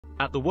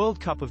At the World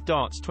Cup of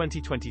Darts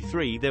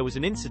 2023 there was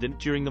an incident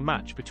during the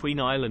match between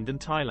Ireland and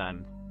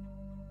Thailand.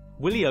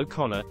 Willie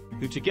O'Connor,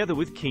 who together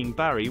with Keane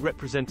Barry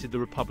represented the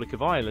Republic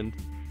of Ireland,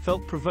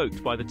 felt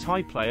provoked by the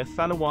Thai player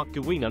Thanawat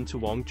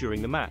Gaweenuntawong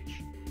during the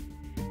match.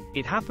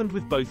 It happened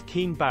with both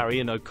Keane Barry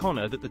and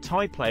O'Connor that the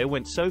Thai player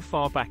went so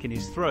far back in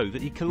his throw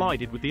that he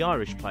collided with the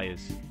Irish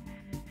players.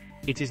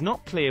 It is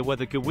not clear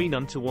whether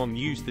Gaweenuntawong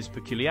used this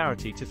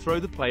peculiarity to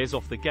throw the players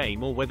off the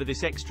game or whether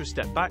this extra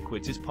step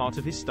backwards is part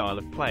of his style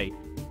of play.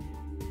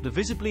 The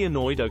visibly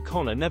annoyed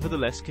O'Connor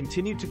nevertheless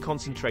continued to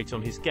concentrate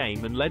on his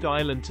game and led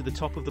Ireland to the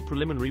top of the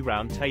preliminary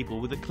round table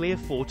with a clear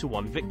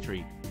 4-1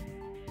 victory.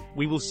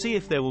 We will see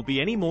if there will be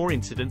any more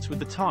incidents with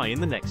the Thai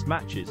in the next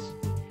matches.